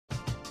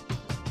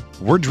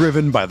We're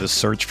driven by the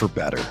search for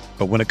better.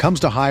 But when it comes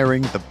to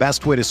hiring, the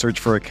best way to search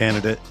for a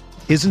candidate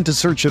isn't to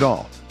search at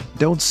all.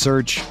 Don't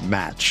search,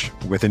 match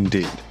with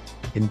Indeed.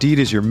 Indeed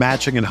is your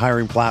matching and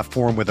hiring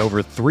platform with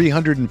over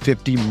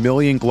 350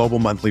 million global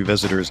monthly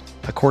visitors,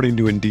 according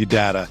to Indeed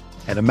data,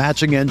 and a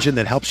matching engine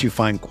that helps you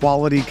find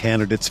quality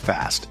candidates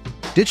fast.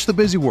 Ditch the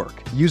busy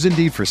work. Use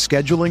Indeed for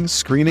scheduling,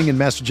 screening, and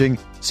messaging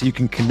so you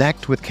can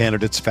connect with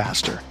candidates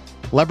faster.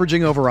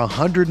 Leveraging over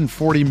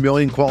 140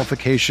 million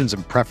qualifications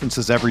and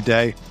preferences every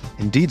day,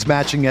 Indeed's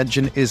matching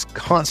engine is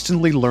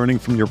constantly learning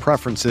from your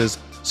preferences,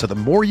 so the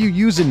more you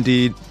use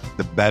Indeed,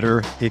 the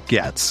better it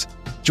gets.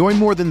 Join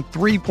more than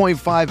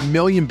 3.5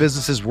 million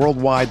businesses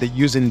worldwide that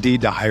use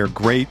Indeed to hire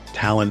great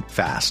talent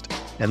fast.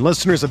 And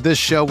listeners of this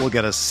show will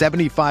get a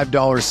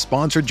 $75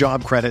 sponsored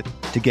job credit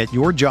to get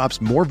your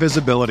jobs more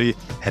visibility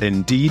at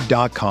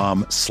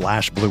Indeed.com/Blue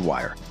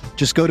Wire.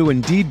 Just go to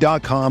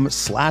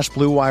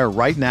Indeed.com/Blue Wire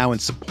right now and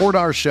support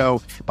our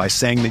show by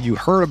saying that you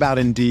heard about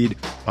Indeed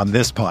on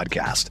this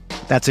podcast.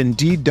 That's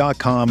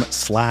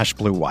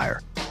Indeed.com/Blue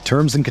Wire.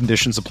 Terms and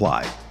conditions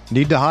apply.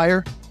 Need to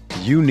hire?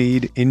 You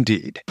need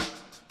Indeed.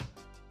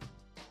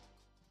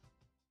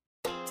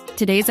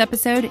 Today's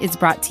episode is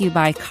brought to you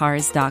by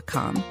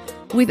Cars.com.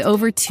 With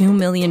over 2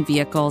 million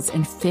vehicles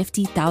and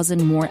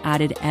 50,000 more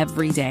added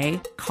every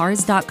day,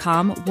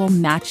 Cars.com will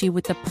match you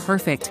with the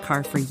perfect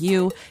car for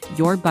you,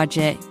 your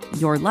budget,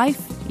 your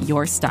life,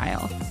 your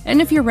style. And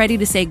if you're ready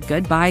to say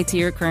goodbye to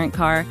your current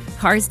car,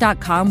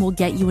 Cars.com will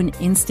get you an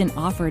instant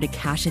offer to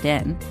cash it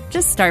in.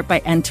 Just start by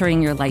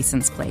entering your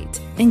license plate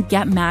and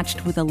get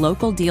matched with a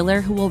local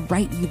dealer who will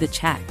write you the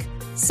check.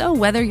 So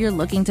whether you're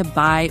looking to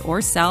buy or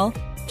sell,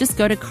 just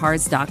go to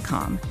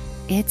Cars.com.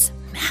 It's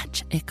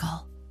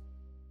magical.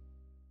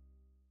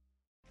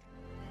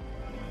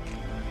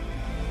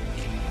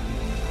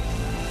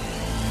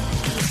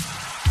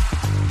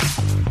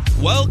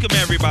 Welcome,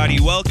 everybody.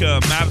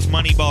 Welcome. Mavs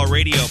Moneyball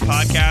Radio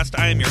podcast.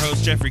 I am your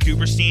host, Jeffrey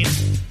Cooperstein.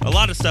 A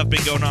lot of stuff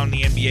been going on in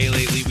the NBA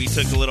lately. We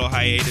took a little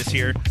hiatus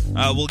here.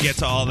 We'll get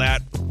to all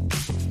that.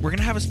 We're going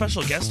to have a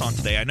special guest on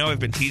today. I know I've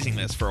been teasing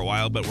this for a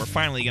while, but we're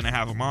finally going to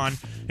have him on.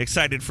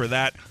 Excited for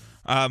that.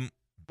 We're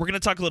going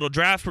to talk a little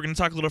draft. We're going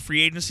to talk a little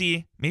free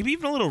agency. Maybe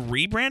even a little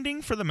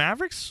rebranding for the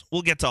Mavericks.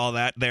 We'll get to all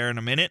that there in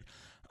a minute.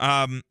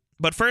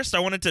 But first, I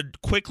wanted to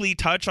quickly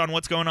touch on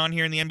what's going on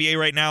here in the NBA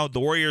right now.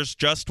 The Warriors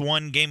just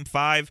won Game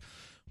 5,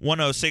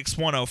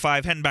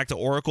 106-105, heading back to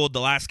Oracle. The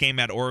last game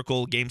at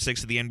Oracle, Game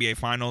 6 of the NBA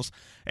Finals.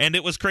 And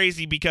it was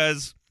crazy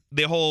because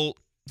the whole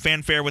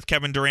fanfare with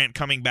Kevin Durant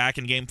coming back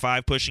in Game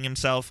 5, pushing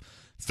himself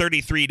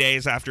 33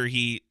 days after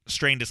he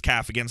strained his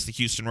calf against the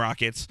Houston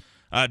Rockets.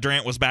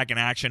 Durant was back in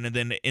action, and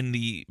then in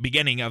the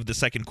beginning of the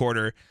second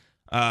quarter,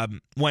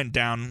 went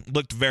down,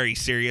 looked very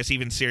serious,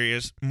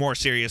 more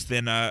serious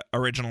than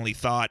originally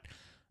thought.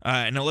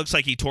 And it looks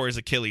like he tore his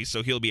Achilles,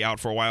 so he'll be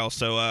out for a while.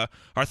 So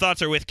our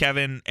thoughts are with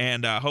Kevin,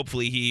 and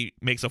hopefully he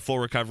makes a full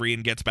recovery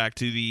and gets back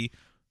to the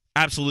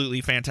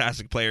absolutely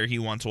fantastic player he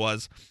once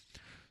was.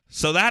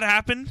 So that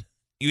happened.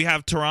 You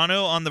have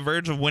Toronto on the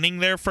verge of winning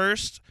their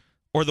first,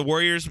 or the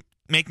Warriors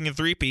making a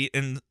three-peat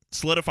and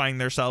solidifying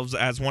themselves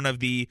as one of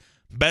the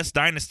best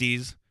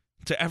dynasties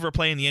to ever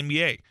play in the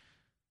NBA.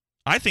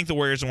 I think the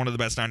Warriors are one of the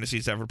best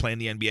dynasties to ever play in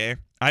the NBA.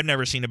 I've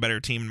never seen a better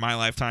team in my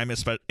lifetime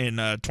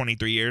in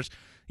 23 years.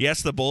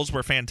 Yes, the Bulls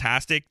were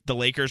fantastic. The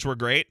Lakers were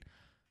great.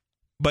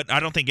 But I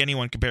don't think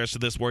anyone compares to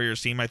this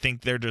Warriors team. I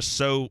think they're just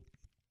so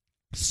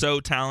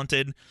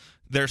talented.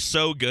 They're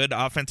so good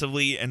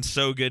offensively and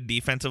so good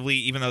defensively,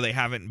 even though they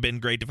haven't been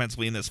great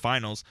defensively in this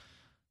finals.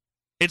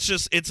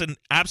 It's an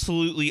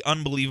absolutely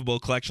unbelievable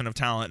collection of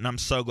talent, and I'm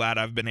so glad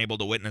I've been able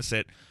to witness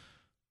it.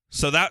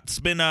 So that's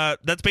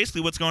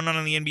basically what's going on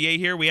in the NBA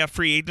here. We have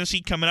free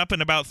agency coming up in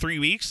about 3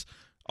 weeks.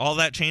 All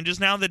that changes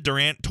now that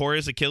Durant tore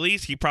his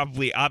Achilles. He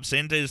probably opts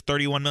into his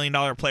 $31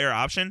 million player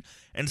option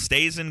and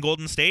stays in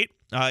Golden State,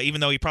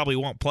 even though he probably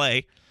won't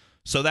play.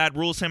 So that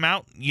rules him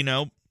out,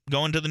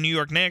 going to the New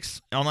York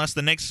Knicks, unless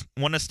the Knicks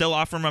want to still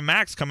offer him a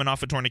max coming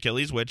off a torn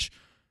Achilles, which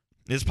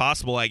is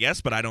possible, I guess,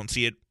 but I don't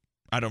see it.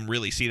 I don't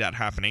really see that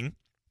happening.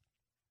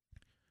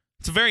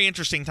 It's a very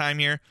interesting time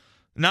here.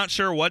 Not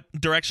sure what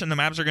direction the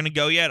Mavs are going to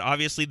go yet.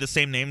 Obviously, the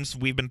same names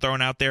we've been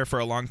throwing out there for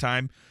a long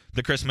time.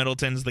 The Chris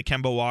Middletons, the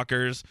Kemba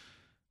Walkers,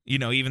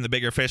 even the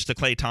bigger fish, the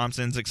Klay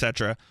Thompsons,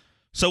 etc.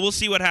 So we'll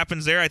see what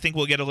happens there. I think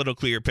we'll get a little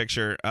clearer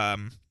picture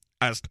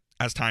as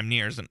time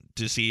nears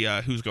to see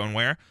who's going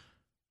where.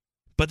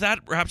 But that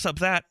wraps up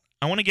that.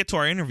 I want to get to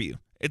our interview.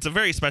 It's a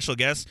very special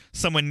guest,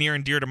 someone near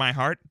and dear to my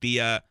heart,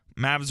 the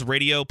Mavs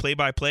radio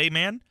play-by-play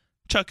man,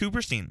 Chuck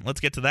Cooperstein. Let's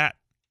get to that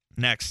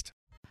next.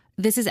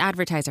 This is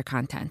advertiser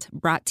content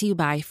brought to you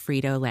by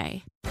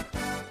Frito-Lay.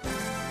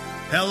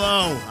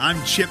 Hello,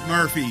 I'm Chip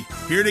Murphy,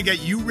 here to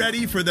get you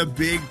ready for the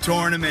big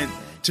tournament.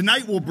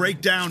 Tonight we'll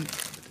break down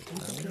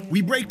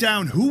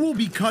who will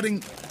be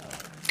cutting.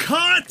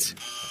 Cut!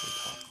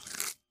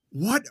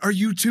 What are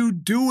you two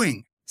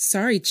doing?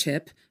 Sorry,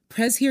 Chip.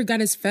 Prez here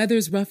got his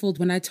feathers ruffled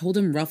when I told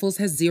him Ruffles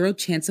has zero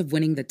chance of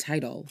winning the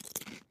title.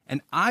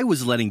 And I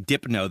was letting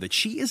Dip know that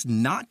she is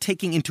not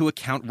taking into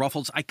account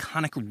Ruffles'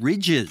 iconic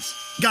ridges.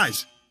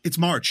 Guys, it's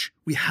March.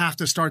 We have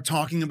to start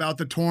talking about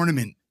the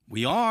tournament.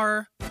 We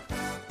are.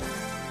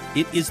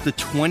 It is the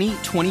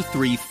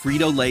 2023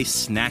 Frito-Lay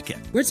Snack It.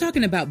 We're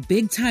talking about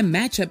big-time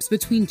matchups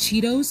between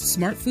Cheetos,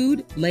 Smart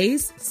Food,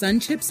 Lay's, Sun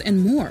Chips,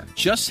 and more.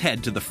 Just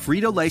head to the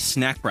Frito-Lay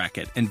Snack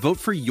Bracket and vote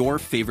for your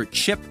favorite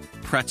chip,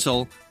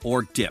 pretzel,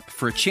 or dip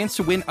for a chance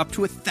to win up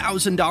to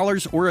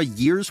 $1,000 or a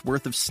year's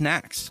worth of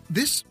snacks.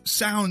 This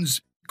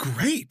sounds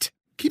great.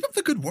 Keep up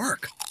the good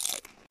work.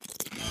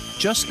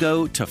 Just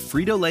go to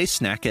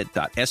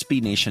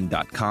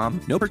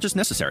fritolaysnackit.sbnation.com. No purchase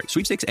necessary.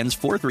 Sweepstakes ends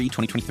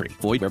 4/3/2023.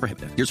 Void where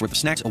prohibited. Year's worth of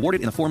snacks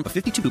awarded in the form of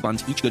 52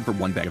 coupons, each good for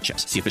one bag of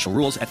chips. See official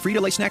rules at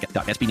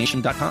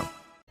fritolaysnackit.sbnation.com.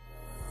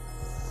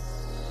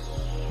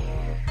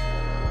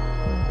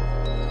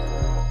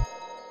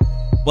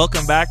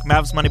 Welcome back,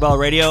 Mavs Moneyball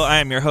Radio. I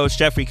am your host,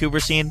 Jeffrey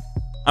Cooperstein.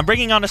 I'm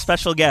bringing on a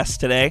special guest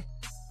today.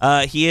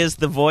 He is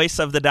the voice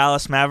of the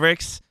Dallas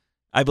Mavericks.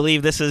 I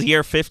believe this is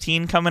year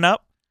 15 coming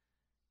up.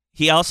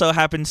 He also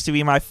happens to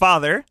be my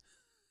father,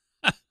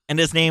 and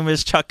his name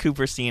is Chuck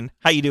Cooperstein.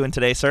 How you doing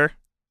today, sir?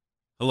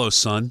 Hello,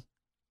 son.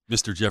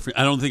 Mr. Jeffrey.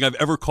 I don't think I've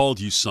ever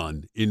called you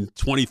son in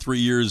 23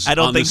 years. I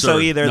don't think so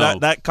earth. either. No.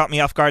 That caught me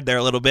off guard there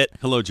a little bit.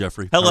 Hello,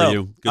 Jeffrey. Hello. How are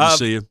you? Good to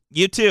see you.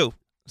 You too.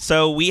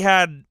 So we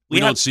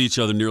don't see each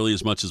other nearly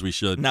as much as we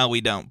should. No,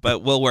 we don't,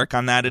 but we'll work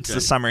on that. It's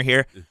the summer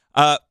here.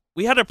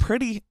 We had a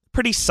pretty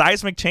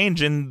seismic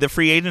change in the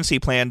free agency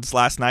plans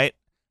last night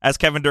as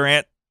Kevin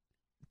Durant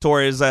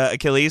tore his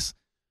Achilles.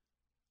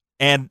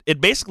 And it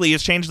basically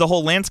has changed the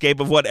whole landscape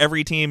of what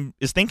every team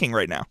is thinking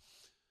right now.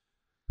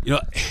 You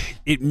know,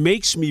 it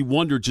makes me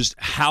wonder just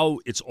how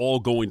it's all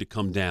going to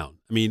come down.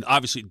 I mean,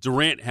 obviously,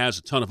 Durant has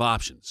a ton of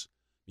options.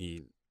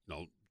 He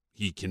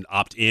can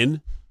opt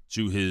in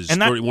to his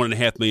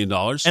 $31.5 million.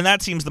 And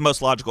that seems the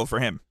most logical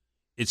for him.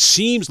 It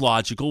seems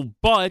logical,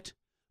 but,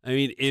 I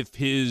mean, if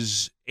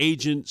his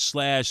agent /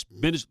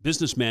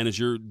 business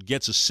manager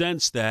gets a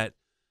sense that,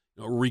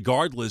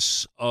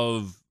 regardless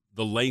of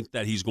the length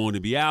that he's going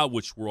to be out,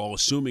 which we're all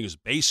assuming is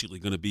basically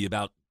going to be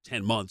about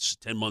 10 months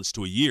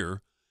to a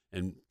year,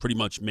 and pretty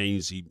much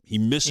means he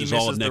misses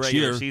all of next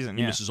year. Season,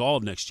 he misses all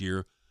of next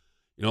year.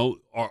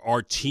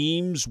 Are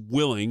teams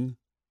willing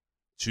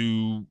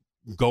to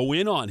go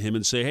in on him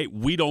and say, hey,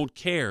 we don't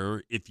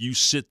care if you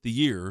sit the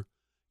year.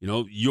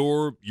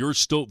 You're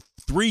still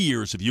 3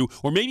 years of you,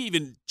 or maybe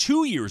even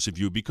 2 years of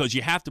you, because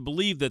you have to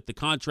believe that the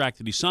contract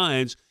that he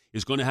signs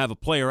is going to have a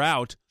player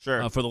out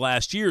for the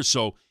last year.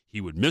 So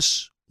he would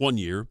miss 1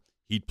 year,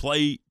 he'd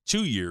play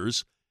 2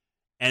 years,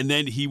 and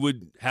then he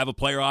would have a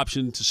player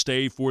option to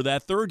stay for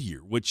that third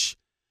year. Which,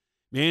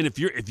 man, if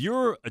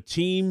you're a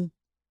team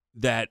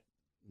that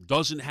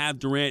doesn't have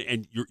Durant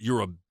and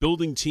you're a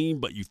building team,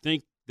 but you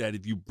think that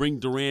if you bring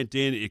Durant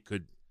in, it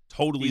could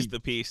totally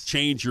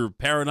change your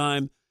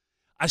paradigm,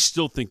 I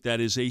still think that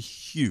is a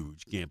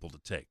huge gamble to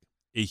take.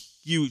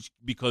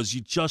 Because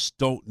you just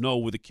don't know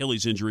with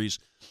Achilles injuries.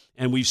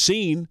 And we've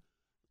seen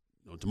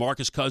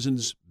DeMarcus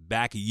Cousins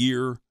back a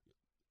year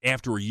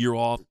after a year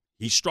off.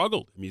 He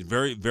struggled. I mean,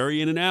 very,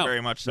 very in and out.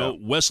 Very much so.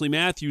 Wesley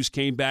Matthews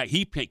came back.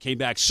 He came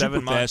back super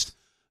fast,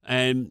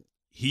 and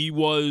he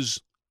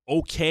was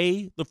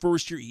okay the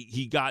first year.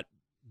 He got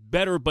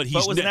better, but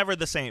was never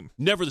the same.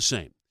 Never the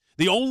same.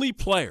 The only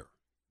player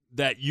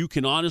that you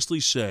can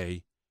honestly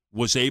say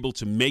was able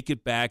to make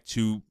it back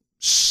to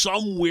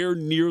somewhere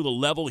near the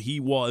level he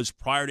was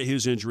prior to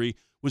his injury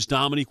was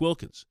Dominique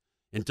Wilkins.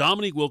 And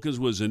Dominique Wilkins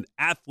was an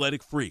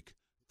athletic freak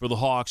for the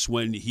Hawks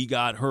when he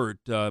got hurt,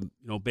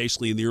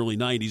 basically in the early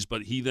 90s.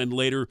 But he then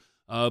later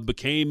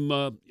became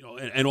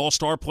an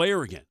all-star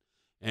player again.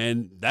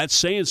 And that's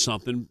saying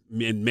something.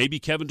 And maybe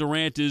Kevin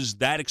Durant is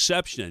that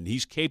exception.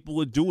 He's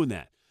capable of doing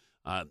that.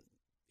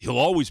 He'll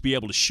always be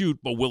able to shoot,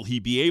 but will he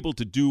be able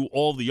to do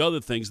all the other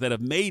things that have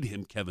made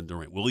him Kevin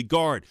Durant? Will he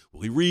guard?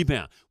 Will he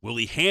rebound? Will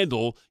he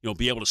handle,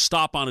 be able to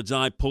stop on a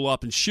dime, pull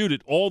up, and shoot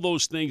it? All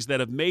those things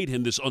that have made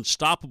him this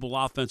unstoppable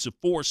offensive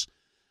force.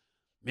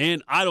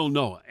 Man, I don't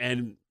know.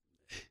 And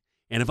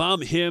if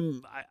I'm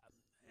him,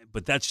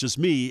 but that's just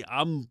me,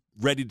 I'm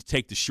ready to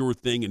take the sure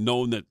thing and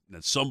knowing that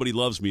somebody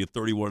loves me at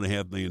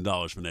 $31.5 million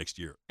for next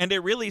year. And it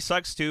really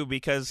sucks, too,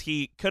 because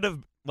he could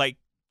have,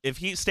 if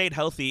he stayed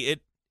healthy,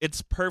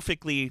 it's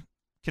perfectly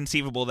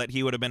conceivable that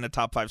he would have been a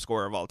top 5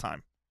 scorer of all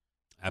time.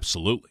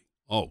 Absolutely.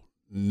 Oh,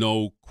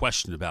 no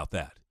question about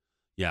that.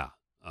 Yeah.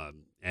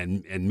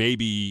 And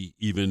maybe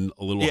even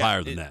a little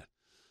higher than that.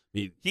 I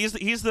mean,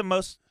 he's the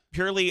most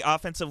purely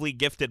offensively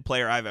gifted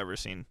player I've ever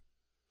seen.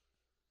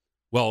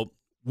 Well,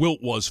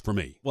 Wilt was for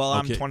me. Well,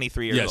 I'm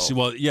 23 years old.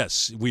 Well,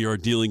 yes, we are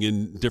dealing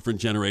in different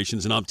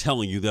generations, and I'm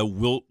telling you that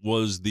Wilt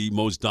was the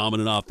most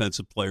dominant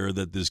offensive player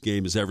that this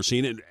game has ever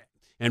seen.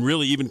 And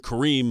really, even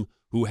Kareem,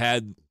 who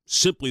had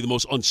simply the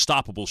most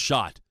unstoppable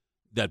shot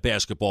that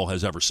basketball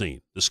has ever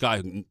seen. This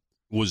guy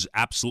was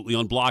absolutely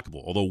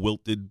unblockable, although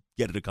Wilt did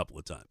get it a couple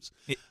of times.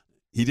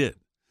 He did.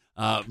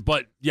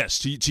 But, yes,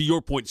 to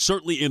your point,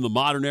 certainly in the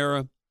modern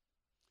era,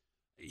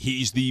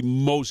 he's the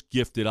most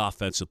gifted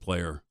offensive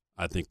player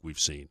I think we've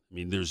seen. I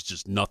mean, there's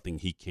just nothing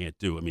he can't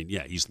do. I mean,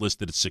 yeah, he's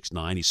listed at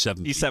 6'9". He's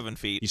 7 feet. He's 7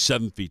 feet. He's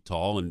 7 feet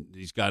tall, and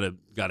he's got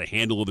a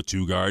handle of a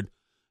two-guard,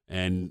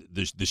 and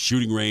the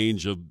shooting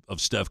range of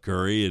Steph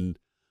Curry, and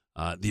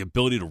the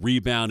ability to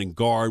rebound and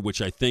guard,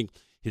 which I think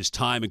his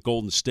time at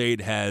Golden State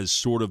has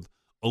sort of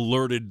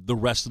alerted the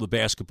rest of the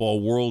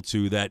basketball world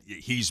to, that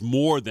he's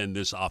more than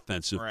this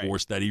offensive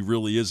force, that he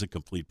really is a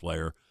complete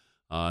player.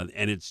 And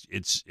it's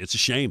a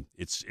shame.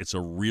 It's a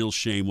real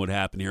shame what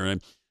happened here.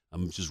 And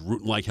I'm just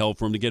rooting like hell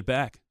for him to get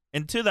back.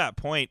 And to that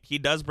point, he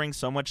does bring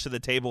so much to the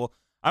table.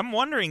 I'm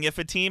wondering if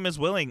a team is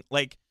willing,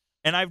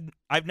 and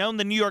I've known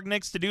the New York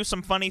Knicks to do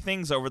some funny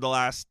things over the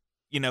last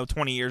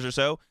 20 years or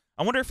so.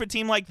 I wonder if a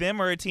team like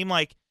them, or a team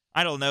like,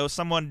 I don't know,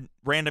 someone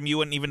random you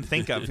wouldn't even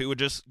think of, who would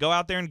just go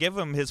out there and give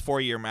him his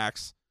 4-year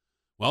max.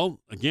 Well,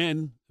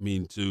 again, I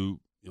mean,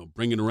 to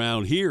bring it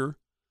around here,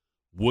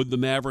 would the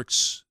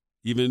Mavericks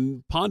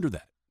even ponder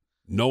that,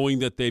 knowing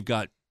that they've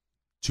got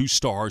two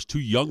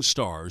young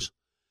stars,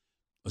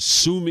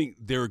 assuming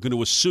they're going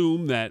to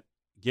assume that,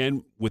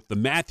 again, with the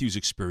Matthews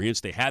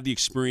experience, they have the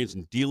experience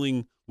in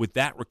dealing with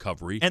that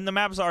recovery. And the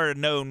Mavs are a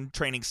known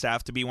training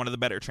staff to be one of the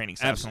better training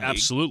staffs in the league.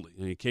 Absolutely.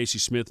 I mean, Casey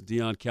Smith,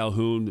 Deion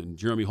Calhoun, and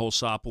Jeremy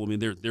Holsopple, I mean,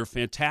 they're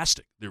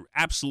fantastic. They're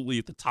absolutely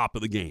at the top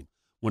of the game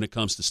when it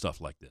comes to stuff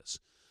like this.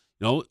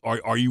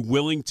 Are you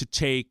willing to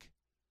take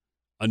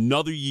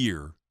another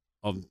year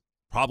of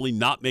probably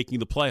not making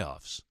the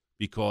playoffs,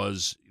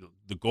 because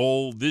the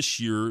goal this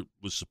year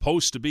was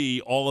supposed to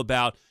be all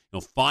about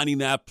finding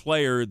that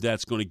player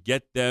that's going to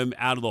get them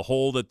out of the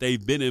hole that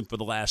they've been in for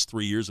the last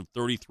 3 years of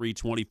 33,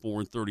 24,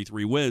 and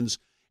 33 wins,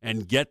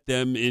 and get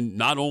them in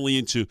not only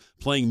into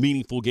playing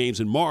meaningful games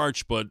in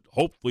March, but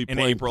hopefully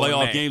playing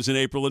playoff games in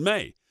April and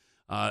May.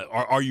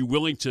 Are you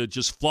willing to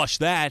just flush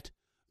that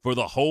for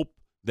the hope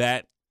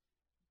that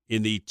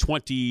in the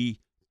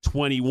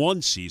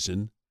 2021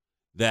 season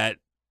that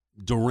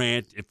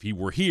Durant, if he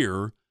were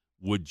here,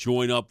 would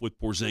join up with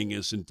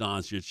Porzingis and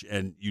Doncic,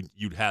 and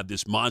you'd have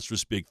this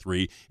monstrous big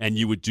three, and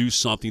you would do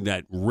something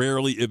that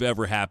rarely, if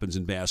ever, happens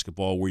in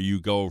basketball, where you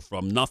go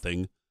from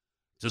nothing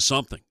to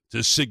something,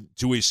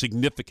 to a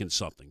significant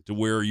something, to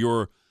where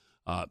you're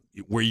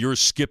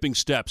skipping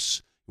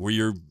steps, where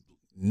you're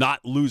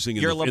not losing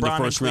in the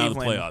first round of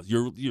the playoffs.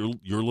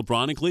 You're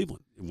LeBron in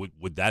Cleveland.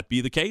 Would that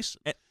be the case?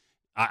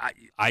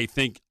 I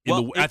think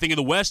in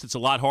the West it's a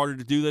lot harder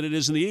to do than it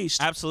is in the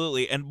East.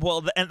 Absolutely, and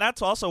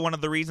that's also one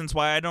of the reasons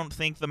why I don't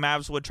think the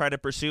Mavs would try to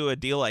pursue a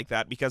deal like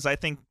that, because I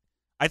think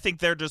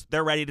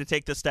they're ready to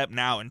take the step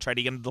now and try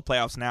to get into the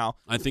playoffs now.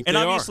 I think, and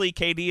obviously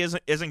KD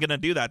isn't going to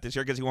do that this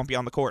year because he won't be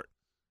on the court.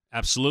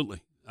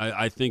 Absolutely,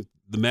 I think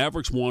the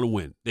Mavericks want to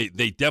win.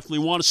 They definitely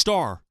want a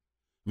star.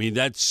 I mean,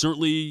 that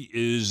certainly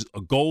is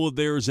a goal of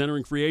theirs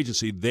entering free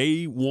agency.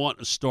 They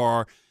want a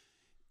star.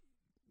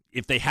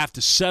 If they have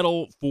to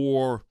settle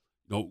for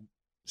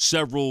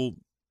several,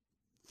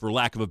 for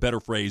lack of a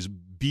better phrase,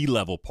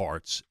 B-level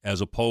parts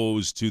as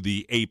opposed to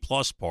the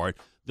A-plus part,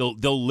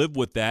 they'll live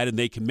with that, and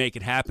they can make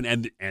it happen,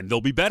 and they'll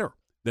be better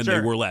than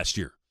they were last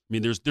year. I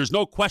mean, there's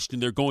no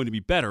question they're going to be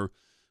better,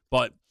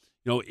 but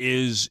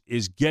does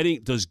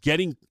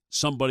getting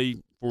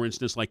somebody, for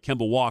instance, like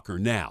Kemba Walker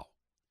now,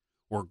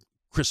 or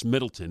Chris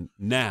Middleton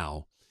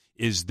now,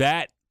 is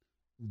that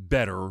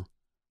better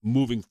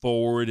moving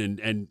forward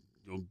and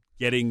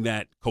getting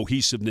that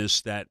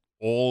cohesiveness that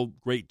all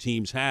great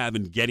teams have,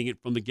 and getting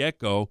it from the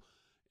get-go,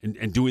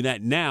 and doing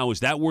that now? Is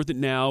that worth it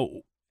now,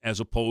 as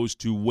opposed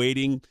to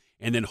waiting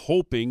and then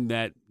hoping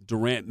that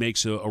Durant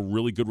makes a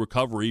really good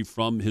recovery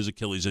from his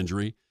Achilles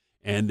injury,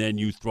 and then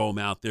you throw him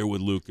out there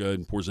with Luka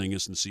and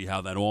Porzingis and see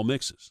how that all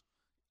mixes?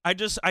 I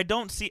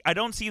don't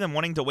see them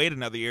wanting to wait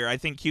another year. I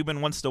think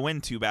Cuban wants to win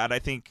too bad. I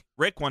think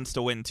Rick wants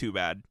to win too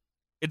bad.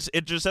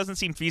 It just doesn't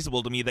seem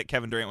feasible to me that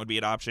Kevin Durant would be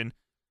an option.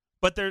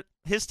 But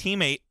his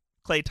teammate,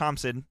 Klay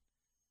Thompson,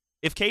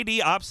 if KD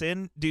opts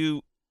in,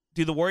 do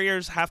the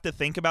Warriors have to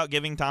think about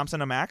giving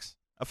Thompson a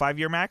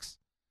 5-year max?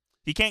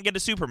 He can't get a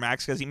super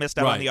max because he missed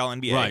out on the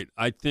All-NBA. Right.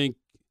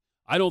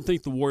 I don't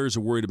think the Warriors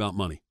are worried about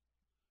money.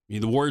 I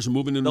mean, the Warriors are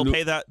moving into they'll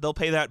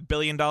pay that $1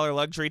 billion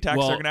luxury tax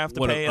they're going to have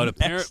to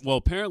pay.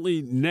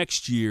 Apparently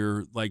next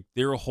year, like,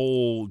 their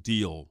whole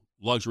deal,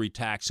 luxury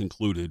tax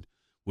included,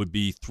 would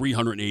be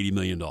 $380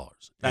 million.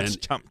 That's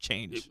chump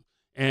change.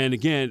 And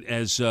again,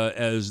 as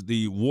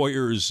the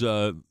Warriors'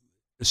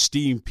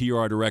 esteemed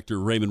PR director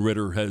Raymond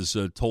Ritter has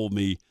told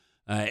me,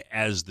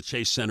 as the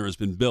Chase Center has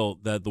been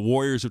built, that the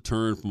Warriors have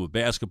turned from a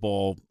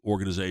basketball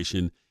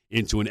organization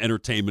into an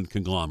entertainment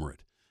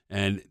conglomerate,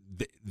 and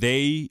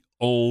they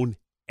own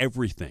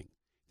everything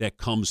that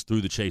comes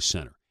through the Chase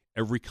Center.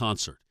 Every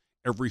concert,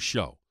 every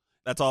show.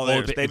 That's all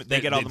theirs. They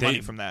get all the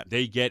money from that.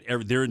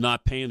 They're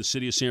not paying the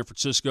city of San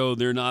Francisco.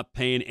 They're not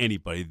paying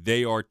anybody.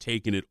 They are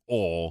taking it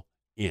all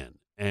in.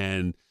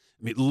 And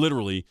I mean,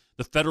 literally,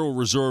 the Federal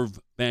Reserve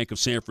Bank of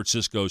San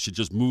Francisco should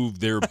just move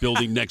their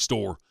building next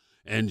door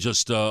and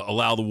just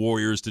allow the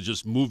Warriors to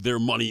just move their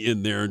money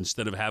in there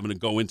instead of having to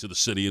go into the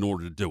city in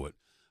order to do it.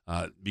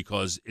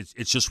 Because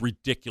it's just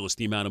ridiculous,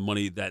 the amount of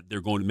money that they're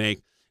going to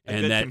make.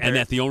 and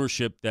that the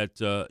ownership that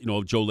Joe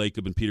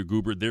Lacob and Peter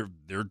Guber,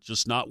 they're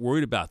just not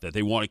worried about that.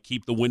 They want to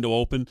keep the window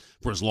open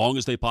for as long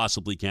as they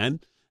possibly can.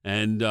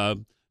 And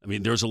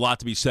there's a lot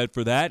to be said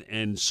for that.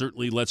 And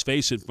certainly, let's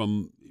face it,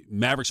 from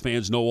Mavericks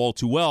fans know all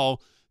too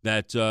well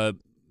that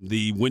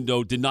the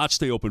window did not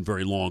stay open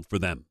very long for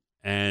them,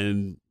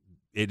 and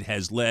it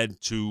has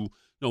led to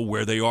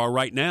where they are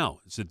right now.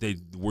 It's that they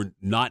were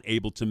not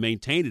able to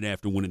maintain it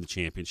after winning the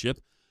championship,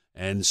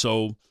 and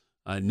so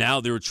now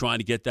they're trying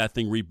to get that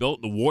thing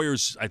rebuilt. The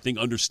Warriors, I think,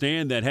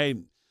 understand that, hey,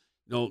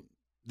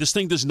 this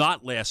thing does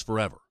not last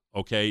forever,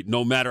 okay?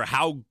 No matter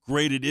how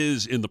great it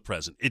is in the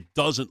present, it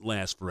doesn't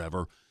last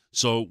forever.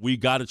 So we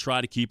got to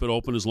try to keep it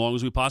open as long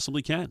as we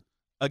possibly can.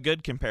 A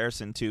good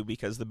comparison, too,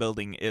 because the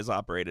building is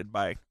operated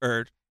by,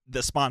 or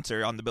the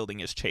sponsor on the building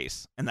is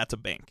Chase, and that's a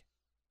bank.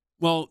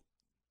 Well,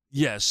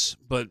 yes,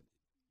 but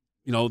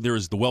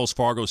there's the Wells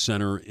Fargo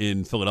Center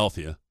in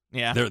Philadelphia.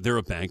 Yeah. They're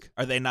a bank.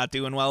 Are they not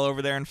doing well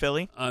over there in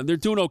Philly? They're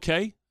doing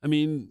okay.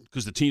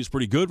 Because the team's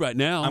pretty good right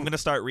now. I'm going to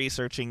start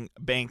researching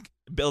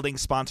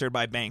buildings sponsored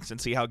by banks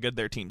and see how good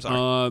their teams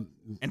are,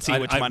 and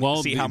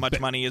see how much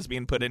money is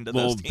being put into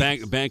those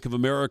teams. Bank of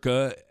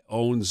America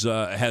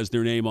has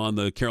their name on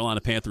the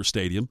Carolina Panthers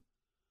Stadium.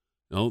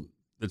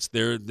 It's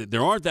there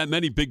aren't that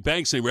many big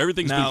banks anymore.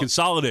 Everything's been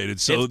consolidated.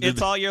 So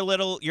it's all your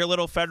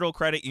little federal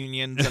credit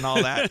unions and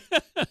all that.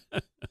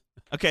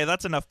 Okay,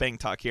 that's enough bank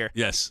talk here.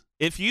 Yes.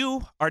 If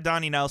you are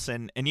Donnie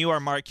Nelson and you are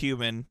Mark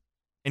Cuban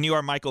and you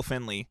are Michael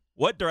Finley,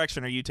 what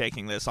direction are you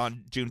taking this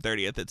on June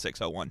 30th at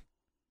 6:01?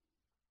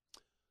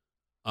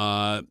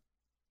 I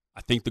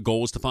think the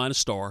goal is to find a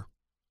star.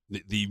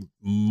 The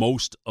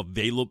most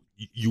available,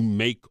 you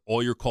make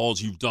all your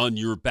calls, you've done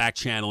your back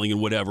channeling and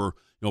whatever,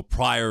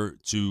 prior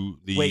to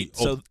the... Wait,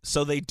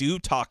 so they do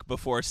talk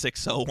before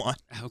 6:01?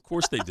 Of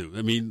course they do.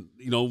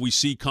 We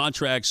see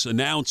contracts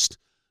announced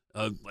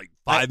like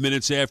 5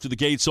 minutes after the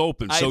gates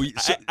open.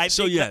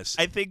 Yes.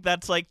 I think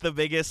that's like the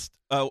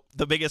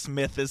biggest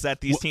myth is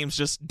that these teams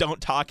just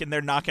don't talk and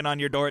they're knocking on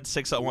your door at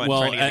 6:01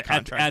 trying to get a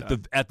contract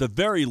at the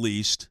very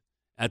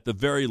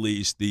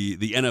least, the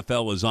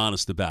NFL is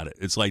honest about it.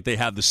 It's like they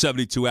have the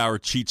 72-hour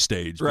cheat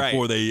stage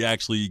before they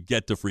actually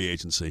get to free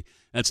agency.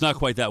 And it's not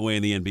quite that way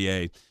in the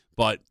NBA.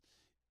 But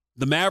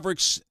the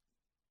Mavericks,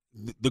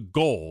 the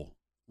goal,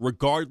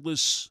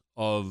 regardless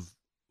of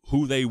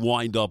who they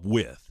wind up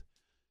with,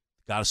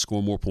 got to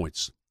score more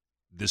points.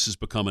 This has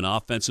become an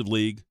offensive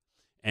league.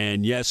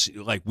 And, yes,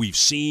 like we've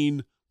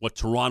seen what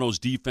Toronto's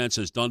defense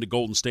has done to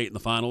Golden State in the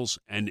finals,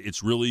 and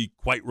it's really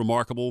quite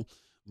remarkable.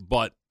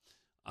 But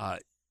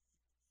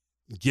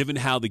given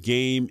how the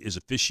game is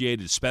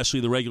officiated, especially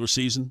the regular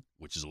season,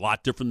 which is a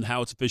lot different than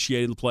how it's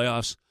officiated in the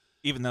playoffs.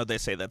 Even though they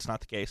say that's not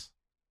the case.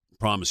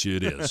 Promise you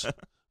it is.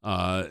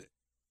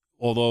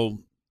 Although,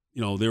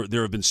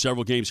 there have been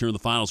several games here in the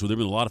finals where there have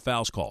been a lot of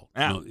fouls called.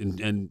 Yeah.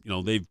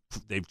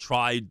 They've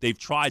tried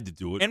to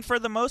do it. And for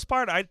the most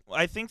part,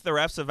 I think the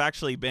refs have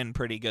actually been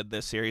pretty good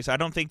this series. I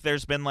don't think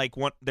there's been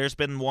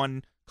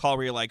one call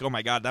where you're like, oh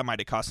my God, that might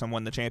have cost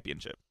someone the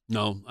championship.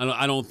 No,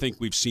 I don't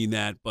think we've seen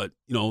that. But,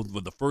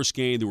 with the first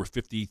game, there were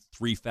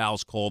 53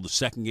 fouls called. The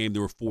second game,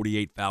 there were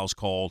 48 fouls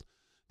called.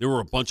 There were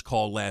a bunch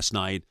called last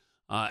night.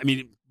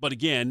 But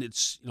again,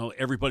 it's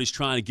everybody's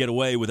trying to get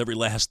away with every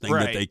last thing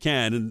that they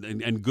can,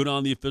 and good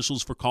on the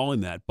officials for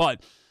calling that.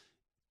 But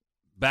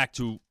back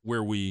to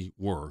where we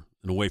were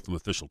and away from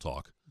official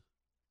talk.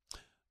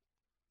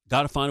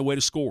 Got to find a way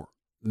to score.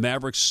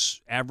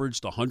 Mavericks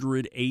averaged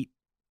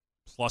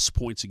 108-plus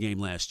points a game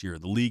last year.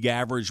 The league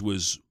average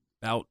was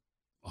about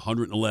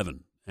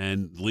 111,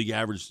 and the league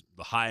average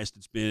the highest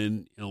it's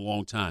been in a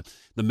long time.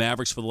 The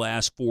Mavericks for the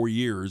last 4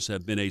 years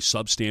have been a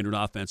substandard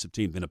offensive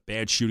team, been a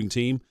bad shooting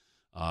team.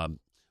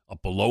 A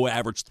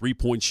below-average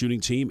three-point shooting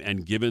team,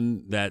 and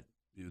given that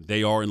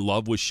they are in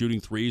love with shooting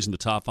threes in the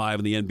top 5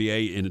 in the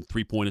NBA in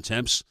three-point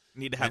attempts.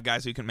 Need to have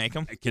guys who can make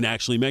them? Can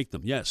actually make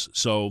them, yes.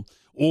 So,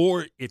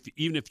 or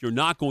even if you're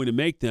not going to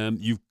make them,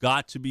 you've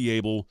got to be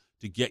able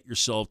to get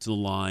yourself to the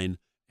line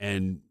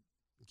and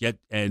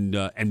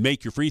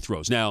make your free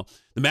throws. Now,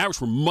 the Mavericks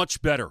were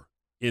much better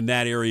in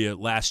that area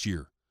last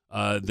year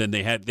than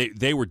they had.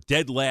 They were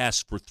dead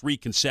last for 3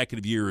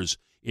 consecutive years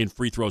in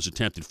free throws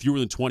attempted, fewer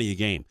than 20 a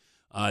game.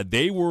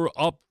 They were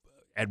up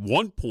at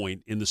one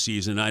point in the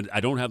season. I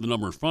don't have the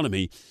number in front of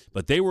me,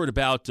 but they were at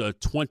about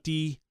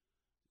 20.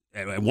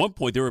 At one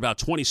point, they were about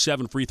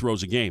 27 free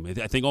throws a game.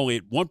 I think only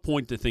at one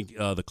point,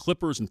 the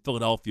Clippers and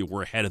Philadelphia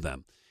were ahead of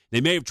them.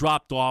 They may have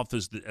dropped off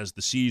as the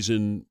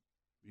season,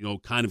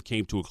 kind of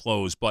came to a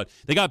close, but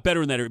they got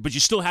better in that area. But you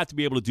still have to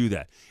be able to do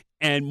that.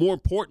 And more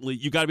importantly,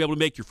 you got to be able to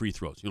make your free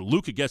throws.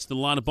 Luka gets to the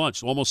line a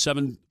bunch, almost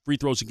 7 free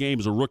throws a game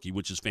as a rookie,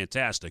 which is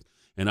fantastic.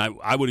 And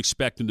I would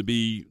expect him to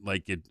be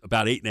like at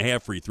about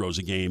 8.5 free throws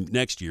a game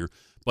next year,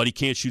 but he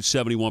can't shoot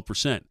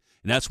 71%. And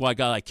that's why a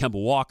guy like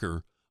Kemba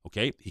Walker,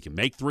 he can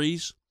make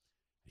threes,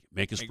 he can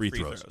make his free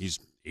throws. He's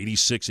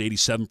 86,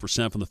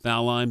 87% from the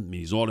foul line.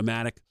 He's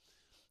automatic.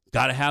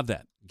 Got to have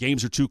that.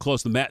 Games are too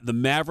close. The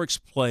Mavericks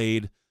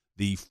played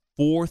the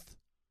 4th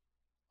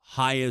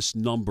highest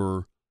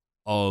number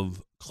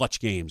of clutch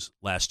games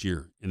last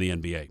year in the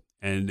NBA,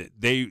 and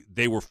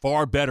they were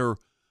far better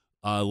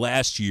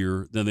last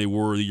year than they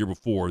were the year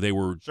before. They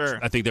were,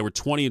 I think, they were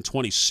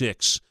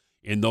 20-26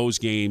 in those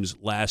games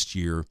last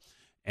year,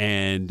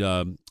 and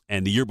the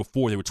year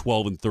before they were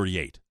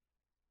 12-38,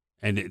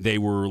 and they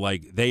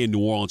in New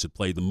Orleans had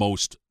played the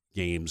most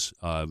games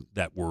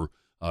that were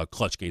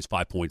clutch games,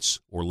 5 points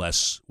or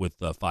less with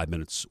 5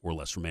 minutes or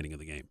less remaining in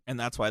the game, and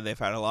that's why they've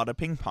had a lot of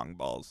ping pong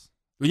balls.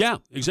 Yeah,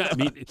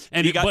 exactly. I mean,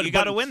 and you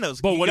got to win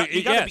those. But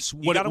you got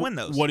to win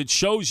those. What it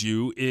shows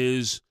you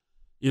is,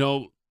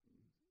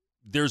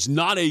 there's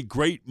not a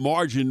great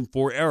margin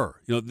for error.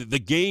 The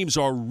games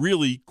are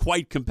really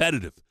quite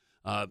competitive.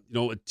 A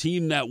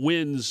team that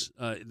wins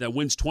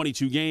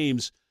 22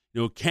 games,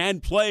 can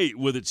play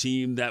with a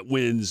team that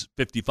wins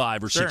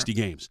 55 or 60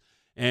 games,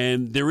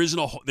 and there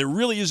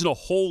really isn't a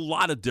whole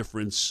lot of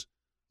difference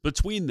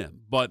between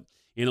them. But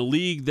in a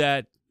league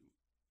that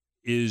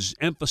is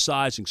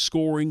emphasizing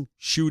scoring,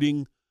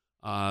 shooting,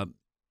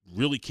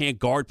 really can't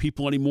guard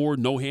people anymore,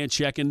 no hand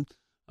checking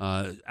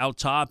out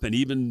top and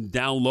even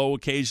down low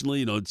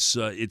occasionally.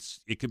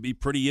 It can be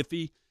pretty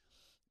iffy.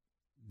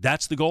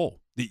 That's the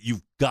goal. That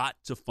you've got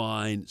to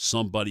find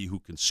somebody who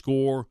can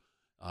score.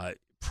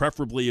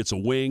 Preferably it's a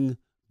wing,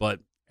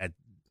 but at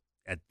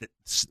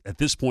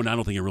this point, I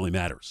don't think it really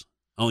matters.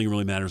 I don't think it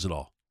really matters at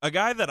all. A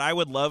guy that I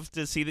would love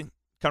to see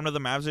come to the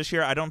Mavs this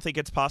year, I don't think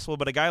it's possible,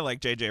 but a guy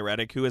like J.J.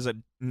 Redick, who is a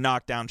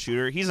knockdown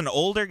shooter, he's an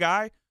older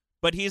guy,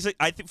 but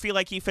I feel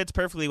like he fits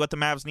perfectly what the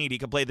Mavs need. He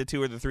can play the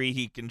 2 or the 3.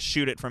 He can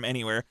shoot it from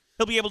anywhere.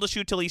 He'll be able to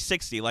shoot till he's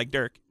 60, like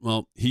Dirk.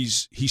 Well,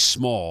 he's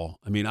small.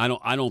 I mean,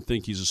 I don't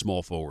think he's a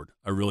small forward.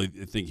 I really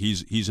think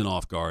he's an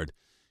off guard,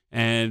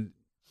 and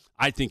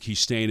I think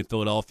he's staying in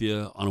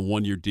Philadelphia on a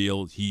 1-year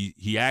deal. He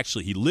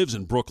lives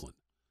in Brooklyn.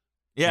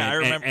 Yeah, I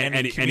remember,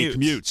 and he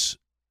commutes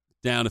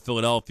down to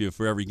Philadelphia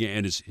for every game,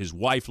 and his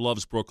wife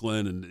loves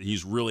Brooklyn, and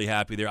he's really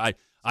happy there.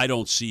 I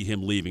don't see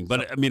him leaving.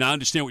 But, I mean, I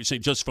understand what you're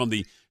saying just from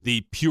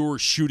the pure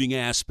shooting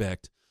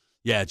aspect.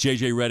 Yeah,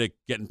 J.J. Redick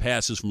getting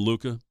passes from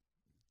Luka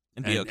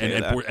and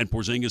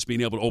Porzingis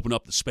being able to open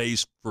up the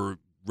space for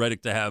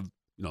Redick to have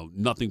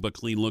nothing but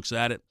clean looks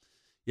at it.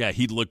 Yeah,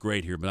 he'd look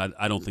great here, but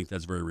I don't think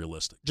that's very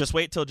realistic. Just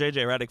wait till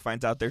J.J. Redick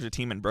finds out there's a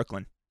team in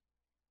Brooklyn.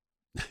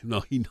 No,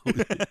 he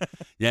knows.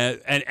 Yeah,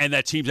 and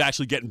that team's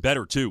actually getting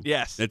better too.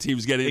 Yes, that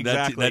team's getting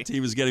exactly. that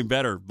team is getting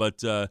better.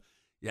 But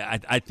yeah,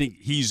 I think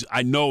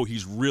I know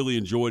he's really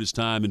enjoyed his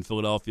time in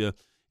Philadelphia,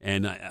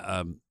 and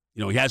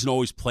he hasn't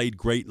always played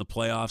great in the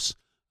playoffs.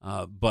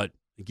 But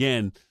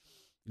again,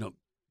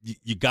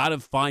 you got to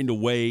find a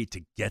way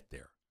to get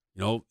there.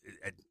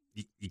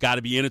 You got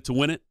to be in it to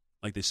win it,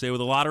 like they say with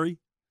the lottery,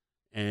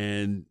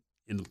 and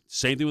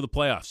same thing with the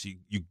playoffs.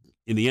 You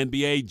in the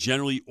NBA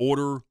generally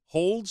order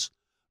holds.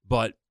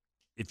 But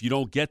if you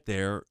don't get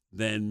there,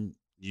 then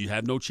you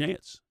have no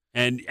chance.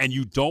 And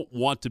you don't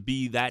want to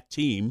be that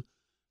team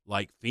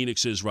like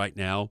Phoenix is right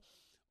now.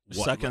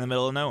 Stuck in the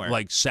middle of nowhere.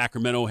 Like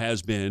Sacramento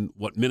has been,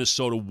 what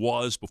Minnesota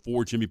was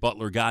before Jimmy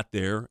Butler got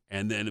there,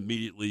 and then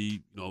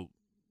immediately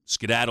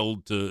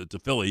skedaddled to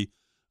Philly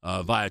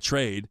via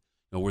trade,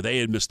 where they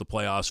had missed the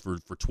playoffs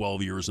for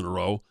 12 years in a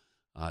row.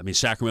 I mean,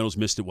 Sacramento's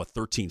missed it,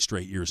 13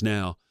 straight years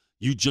now.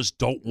 You just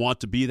don't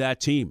want to be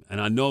that team.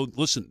 And I know,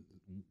 listen,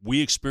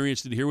 we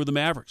experienced it here with the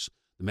Mavericks.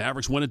 The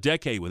Mavericks went a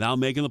decade without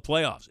making the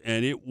playoffs,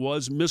 and it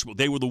was miserable.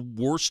 They were the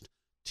worst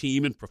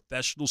team in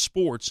professional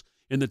sports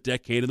in the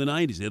decade of the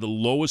 90s. They had the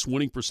lowest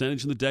winning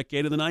percentage in the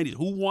decade of the 90s.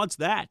 Who wants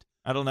that?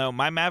 I don't know.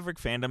 My Maverick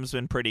fandom's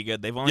been pretty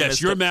good. They've only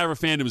your Maverick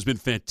fandom has been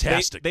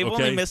fantastic. They've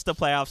only missed the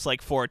playoffs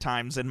like 4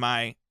 times in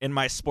my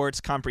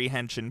sports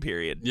comprehension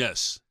period.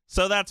 Yes.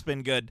 So that's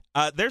been good.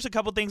 There's a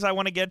couple things I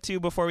want to get to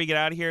before we get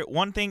out of here.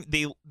 One thing,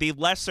 the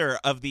lesser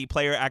of the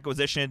player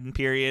acquisition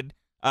period,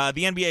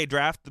 the NBA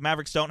draft, the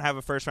Mavericks don't have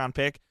a first-round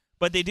pick,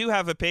 but they do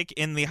have a pick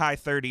in the high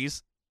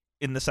 30s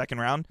in the second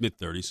round.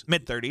 Mid-30s.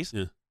 Mid-30s.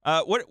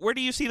 Yeah. Where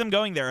do you see them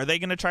going there? Are they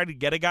going to try to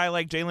get a guy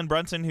like Jalen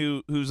Brunson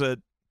who's a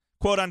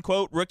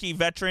quote-unquote rookie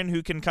veteran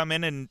who can come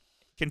in and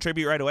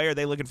contribute right away, or are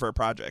they looking for a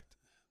project?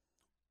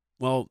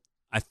 Well,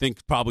 I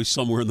think probably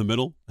somewhere in the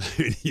middle.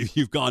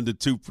 You've gone to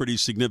 2 pretty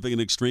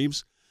significant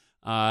extremes.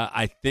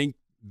 I think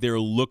they're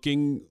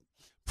looking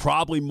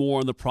probably more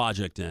on the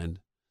project end.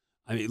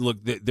 I mean, look,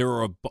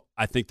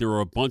 I think there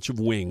are a bunch of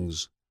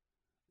wings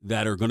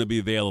that are going to be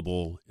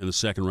available in the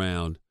second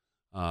round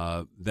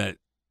that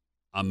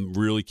I'm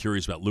really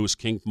curious about. Lewis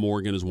King from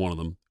Oregon is one of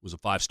them. He was a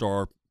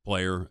 5-star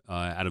player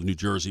out of New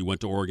Jersey,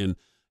 went to Oregon,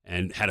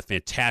 and had a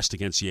fantastic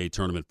NCAA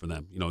tournament for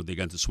them. They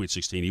got into Sweet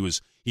 16.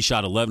 He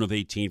shot 11 of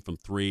 18 from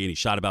 3, and he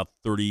shot about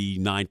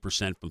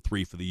 39% from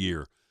 3 for the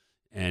year,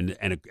 and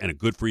a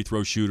good free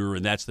throw shooter.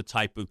 And that's the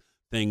type of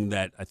thing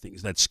that I think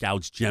that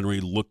scouts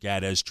generally look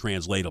at as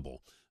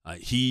translatable.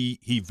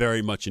 He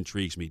very much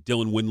intrigues me.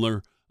 Dylan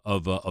Windler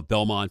of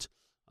Belmont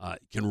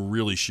can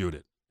really shoot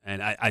it,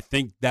 and I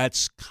think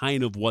that's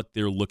kind of what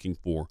they're looking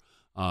for.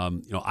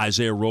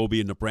 Isaiah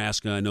Roby in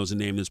Nebraska, I know is a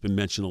name that's been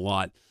mentioned a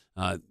lot.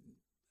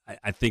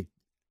 I think,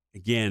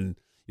 again,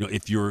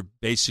 if you're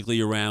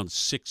basically around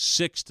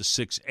 6'6" to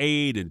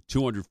 6'8" and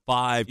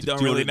 205 to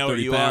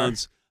 230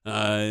 pounds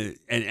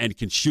and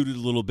can shoot it a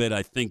little bit,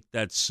 I think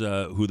that's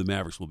who the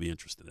Mavericks will be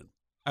interested in.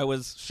 I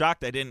was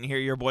shocked I didn't hear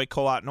your boy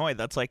Kawhi Noy.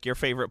 That's like your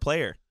favorite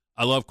player.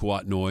 I love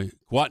Kawhi Noy.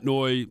 Kawhi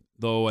Noy,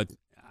 though,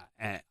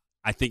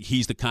 I think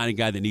he's the kind of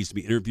guy that needs to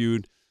be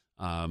interviewed.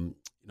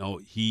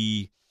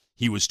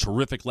 He was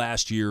terrific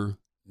last year,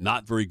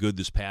 not very good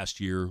this past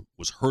year,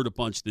 was hurt a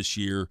bunch this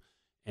year,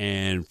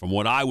 and from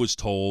what I was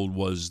told,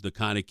 was the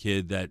kind of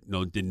kid that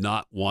did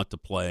not want to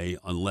play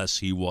unless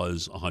he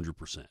was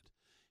 100%.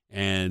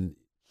 And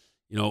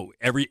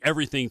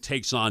everything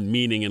takes on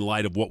meaning in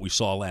light of what we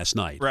saw last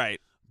night.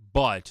 Right.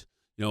 But,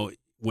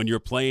 when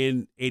you're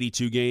playing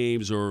 82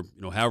 games or,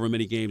 however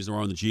many games there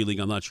are in the G League,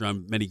 I'm not sure how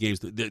many games,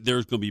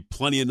 there's going to be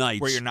plenty of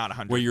nights where you're not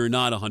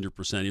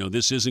 100%.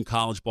 This isn't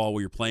college ball where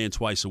you're playing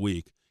twice a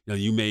week.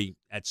 You may,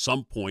 at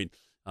some point,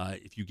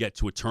 if you get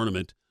to a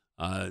tournament,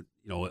 a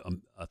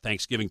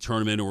Thanksgiving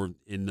tournament or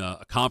in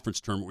a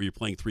conference tournament where you're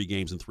playing 3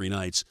 games in 3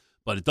 nights,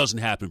 but it doesn't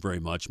happen very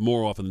much.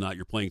 More often than not,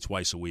 you're playing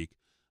twice a week.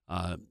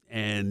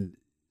 And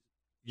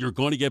you're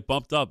going to get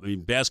bumped up. I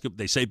mean,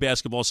 they say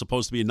basketball is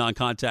supposed to be a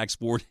non-contact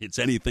sport. It's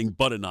anything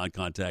but a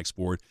non-contact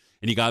sport,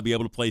 and you got to be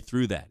able to play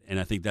through that. And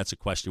I think that's a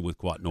question with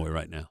Kawhi Noy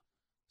right now.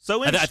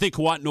 So I think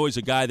Kawhi Noy is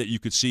a guy that you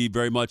could see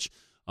very much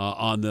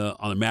on the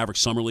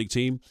Mavericks Summer League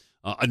team.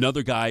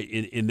 Another guy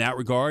in that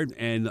regard,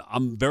 and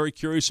I'm very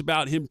curious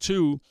about him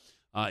too.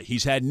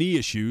 He's had knee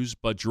issues,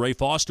 but Jere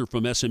Foster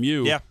from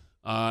SMU,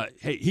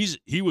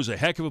 he was a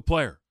heck of a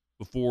player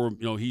before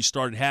he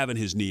started having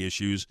his knee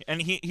issues.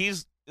 And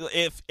he's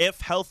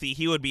if healthy,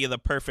 he would be the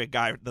perfect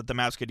guy that the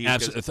Mavs could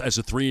use. As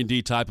a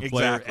 3-and-D type of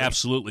player,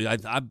 absolutely.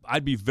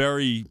 I'd be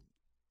very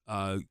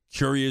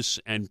curious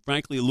and,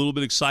 frankly, a little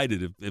bit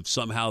excited if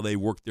somehow they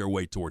work their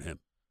way toward him.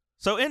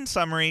 So, in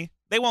summary,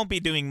 they won't be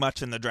doing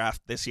much in the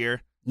draft this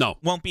year. No,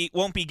 won't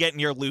be getting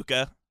your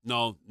Luka.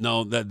 No,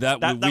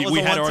 we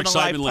had our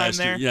excitement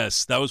last year.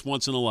 Yes, that was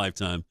once in a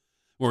lifetime.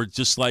 Or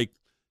just like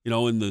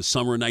in the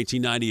summer of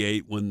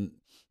 1998 when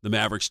the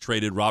Mavericks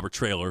traded Robert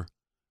Traylor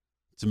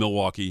to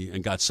Milwaukee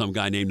and got some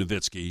guy named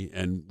Nowitzki,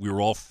 and we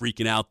were all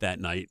freaking out that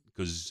night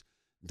because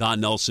Don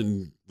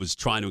Nelson was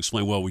trying to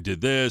explain, well, we did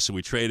this and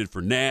we traded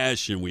for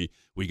Nash and we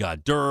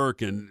got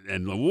Dirk and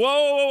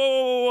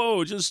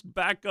whoa, just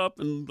back up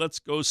and let's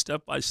go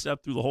step by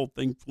step through the whole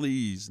thing,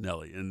 please,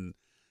 Nelly. And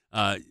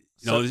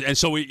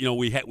so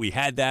we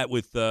had that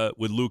with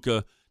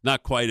Luka,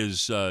 not quite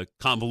as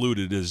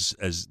convoluted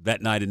as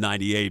that night in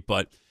 '98,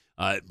 but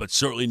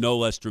certainly no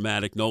less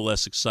dramatic, no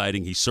less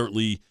exciting. He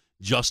certainly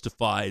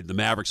justified the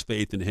Mavericks'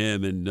 faith in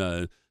him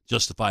and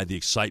justified the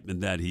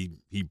excitement that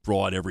he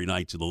brought every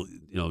night to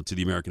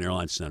the American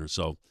Airlines Center.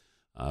 So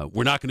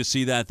we're not going to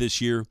see that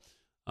this year,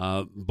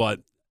 but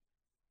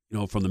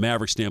from the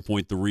Mavericks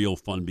standpoint, the real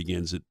fun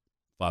begins at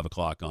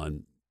 5:00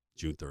 on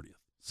June 30th.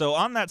 So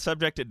on that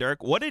subject of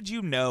Dirk, what did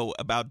you know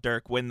about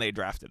Dirk when they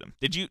drafted him?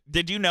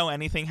 Did you know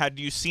anything? Had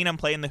you seen him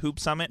play in the Hoop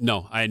Summit?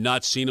 No, I had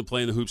not seen him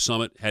play in the Hoop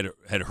Summit. Had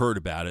heard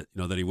about it,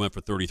 that he went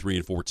for 33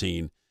 and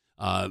 14.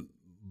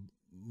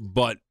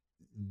 But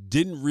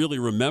didn't really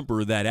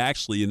remember that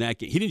actually in that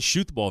game. He didn't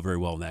shoot the ball very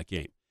well in that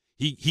game.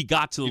 He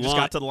got to the line. Just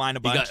got to the line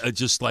a bunch.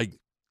 Just like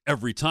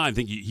every time. I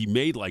think he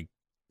made like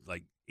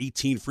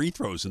 18 free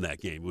throws in that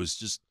game. It was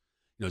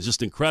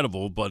just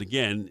incredible. But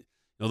again,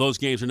 those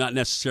games are not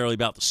necessarily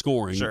about the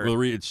scoring. Sure.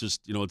 Really, it's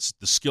just it's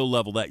the skill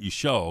level that you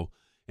show,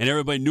 and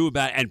everybody knew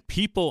about it. And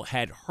people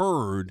had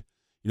heard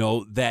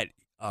that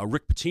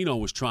Rick Pitino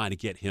was trying to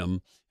get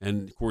him,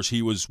 and of course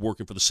he was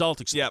working for the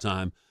Celtics at the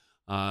time.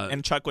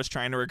 And Chuck was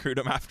trying to recruit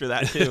him after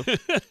that too.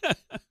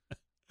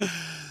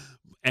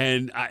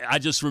 And I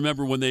just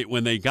remember when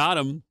they got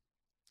him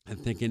and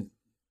thinking,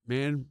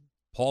 man,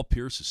 Paul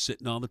Pierce is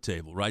sitting on the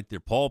table right there.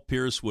 Paul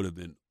Pierce would have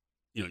been,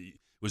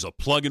 was a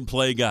plug and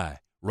play guy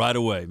right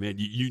away, man.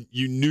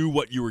 You knew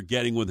what you were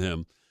getting with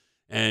him,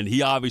 and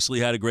he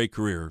obviously had a great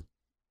career,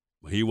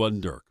 but he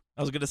wasn't Dirk.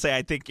 I was going to say,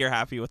 I think you're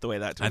happy with the way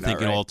that turned out. I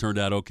think it all turned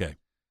out okay.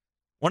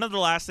 One of the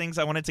last things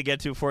I wanted to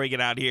get to before we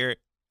get out of here,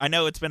 I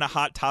know it's been a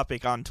hot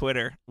topic on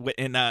Twitter,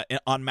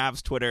 on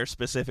Mavs Twitter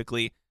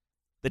specifically,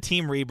 the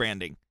team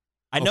rebranding.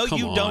 I know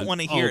you don't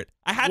want to hear it.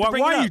 I had to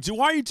bring it up.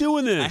 Why are you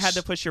doing this? I had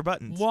to push your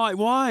buttons.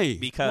 Why?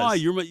 Because why?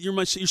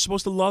 You're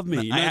supposed to love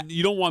me.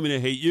 You don't want me to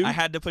hate you. I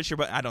had to push your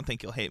button. I don't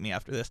think you'll hate me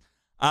after this.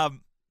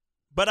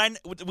 But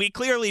we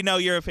clearly know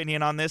your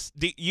opinion on this.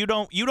 You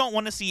don't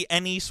want to see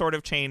any sort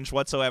of change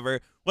whatsoever,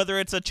 whether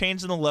it's a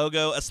change in the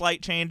logo, a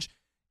slight change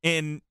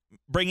in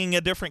bringing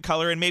a different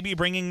color and maybe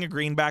bringing the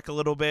green back a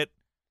little bit,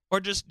 or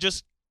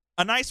just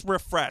a nice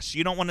refresh.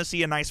 You don't want to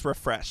see a nice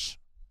refresh.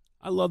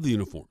 I love the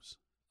uniforms.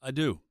 I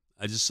do.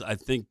 I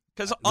think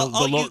because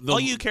all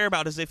you care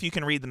about is if you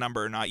can read the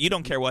number or not. You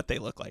don't care what they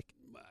look like.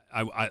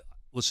 I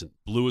listen.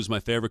 Blue is my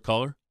favorite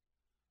color.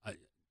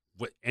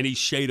 Any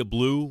shade of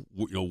blue,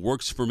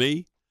 works for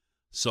me.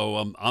 So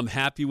I'm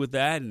happy with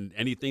that, and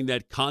anything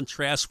that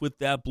contrasts with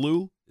that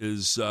blue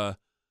is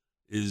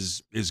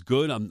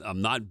good.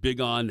 I'm not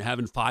big on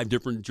having 5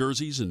 different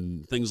jerseys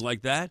and things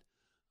like that.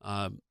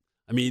 I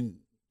mean,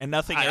 and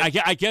nothing. I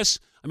guess.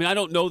 I mean, I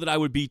don't know that I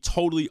would be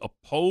totally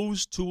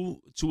opposed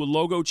to a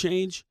logo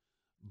change,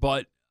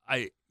 but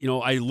I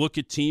look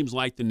at teams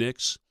like the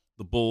Knicks,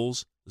 the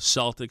Bulls, the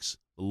Celtics,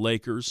 the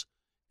Lakers,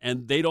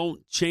 and they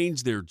don't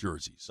change their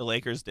jerseys. The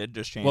Lakers did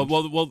just change.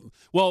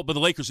 Well, but the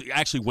Lakers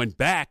actually went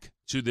back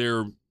to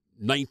their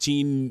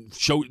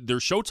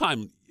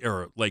Showtime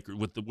era Laker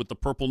with the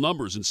purple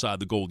numbers inside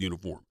the gold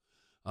uniform,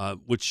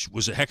 which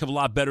was a heck of a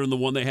lot better than the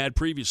one they had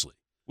previously.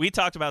 We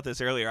talked about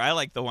this earlier. I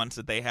like the ones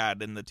that they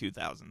had in the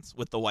 2000s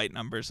with the white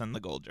numbers and the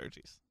gold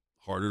jerseys.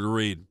 Harder to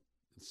read.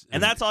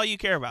 And that's all you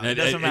care about. It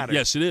doesn't matter.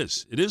 Yes, it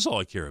is. It is all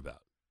I care about.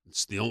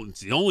 It's the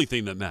only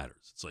thing that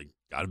matters. It's like,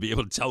 got to be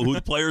able to tell who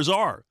the players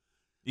are.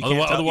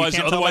 Otherwise,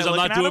 I'm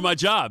not doing my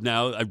job.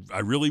 Now, I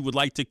really would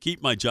like to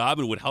keep my job,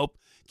 and it would help.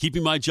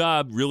 Keeping my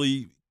job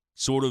really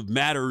sort of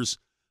matters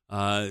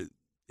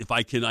if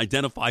I can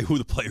identify who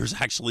the players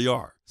actually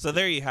are. So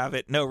there you have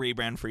it. No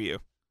rebrand for you.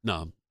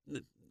 No.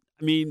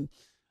 I mean,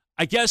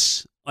 I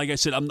guess, like I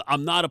said,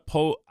 I'm not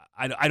opposed.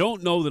 I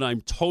don't know that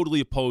I'm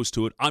totally opposed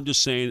to it. I'm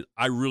just saying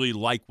I really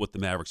like what the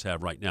Mavericks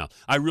have right now.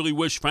 I really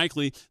wish,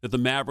 frankly, that the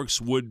Mavericks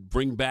would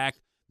bring back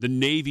the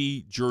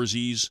Navy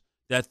jerseys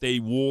that they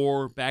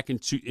wore back in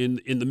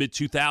the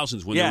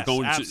mid-2000s when they were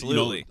going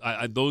absolutely.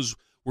 to, those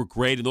were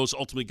great, and those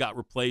ultimately got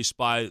replaced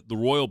by the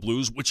Royal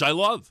Blues, which I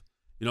love.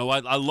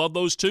 I love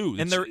those too.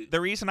 And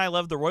the reason I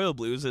love the Royal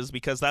Blues is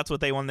because that's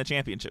what they won the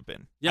championship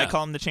in. Yeah. I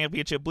call them the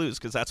championship blues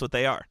because that's what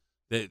they are.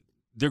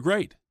 They're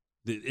great.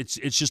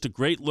 It's just a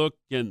great look,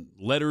 and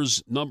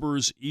letters,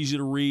 numbers, easy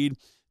to read.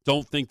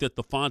 Don't think that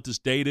the font is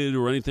dated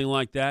or anything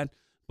like that,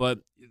 but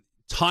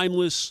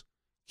timeless,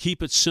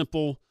 keep it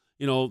simple,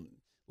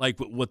 like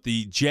what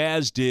the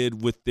Jazz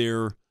did with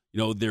their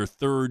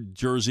third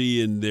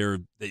jersey and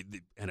the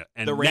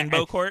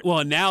rainbow court. Well,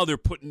 and now they're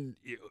putting,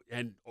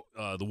 and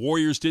the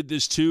Warriors did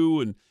this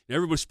too, and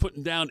everybody's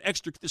putting down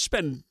extra to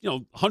spend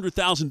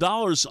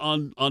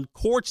 $100,000 on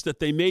courts that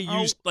they may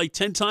use like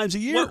 10 times a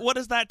year. What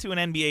is that to an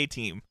NBA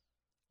team?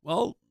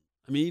 Well,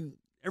 I mean,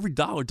 every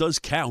dollar does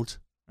count.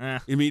 I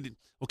mean,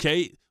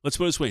 okay, let's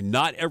put it this way: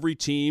 not every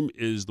team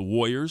is the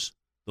Warriors,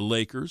 the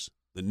Lakers,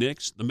 the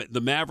Knicks.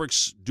 The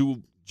Mavericks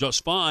do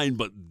just fine,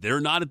 but they're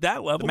not at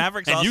that level. The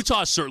Mavericks and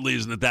Utah certainly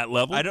isn't at that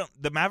level.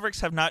 The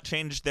Mavericks have not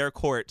changed their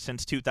court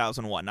since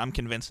 2001. I'm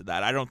convinced of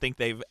that. I don't think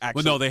they've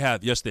actually. Well, no, they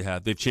have. Yes, they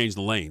have. They've changed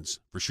the lanes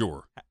for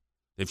sure.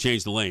 They've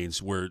changed the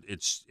lanes where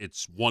it's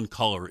one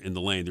color in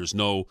the lane.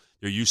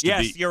 There used to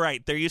be. Yes, you're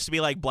right. There used to be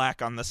like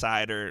black on the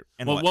side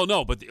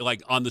no, but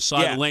like on the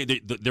side of the lane,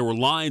 there were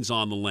lines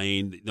on the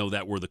lane,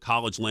 that were the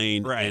college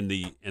lane and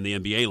the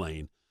NBA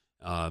lane.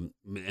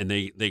 And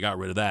they got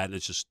rid of that, and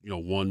it's just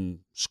one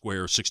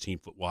square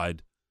 16-foot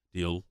wide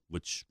deal,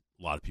 which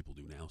a lot of people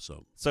do now.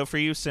 So for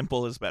you,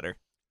 simple is better.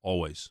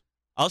 Always.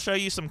 I'll show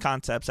you some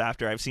concepts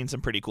after. I've seen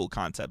some pretty cool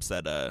concepts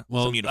that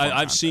some uniform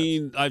I've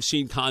concepts. I've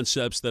seen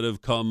concepts that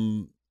have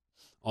come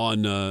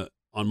on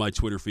my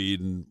Twitter feed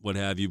and what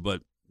have you,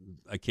 but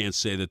I can't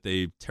say that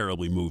they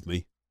terribly moved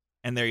me.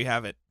 And there you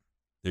have it.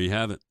 There you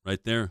have it,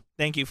 right there.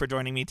 Thank you for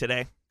joining me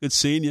today. Good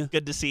seeing you.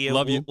 Good to see you.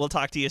 Love you. We'll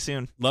talk to you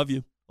soon. Love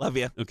you. Love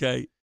you.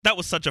 Okay. That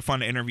was such a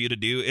fun interview to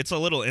do. It's a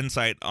little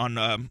insight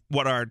on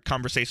what our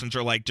conversations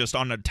are like just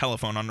on a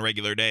telephone on a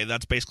regular day.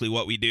 That's basically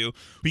what we do.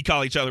 We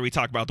call each other. We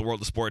talk about the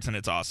world of sports, and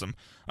it's awesome.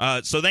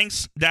 So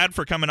thanks, Dad,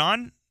 for coming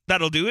on.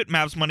 That'll do it.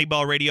 Mavs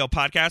Moneyball Radio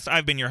Podcast.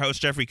 I've been your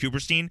host, Jeffrey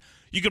Cooperstein.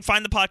 You can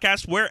find the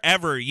podcast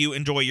wherever you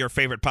enjoy your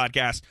favorite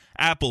podcast.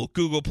 Apple,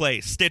 Google Play,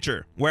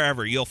 Stitcher,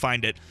 wherever you'll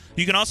find it.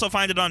 You can also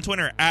find it on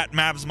Twitter at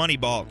Mavs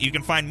Moneyball. You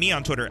can find me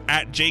on Twitter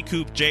at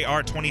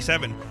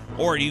JCoopJR27.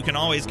 Or you can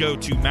always go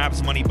to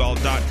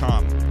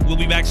MavsMoneyball.com. We'll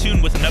be back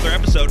soon with another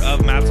episode of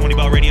Mavs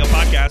Moneyball Radio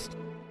Podcast.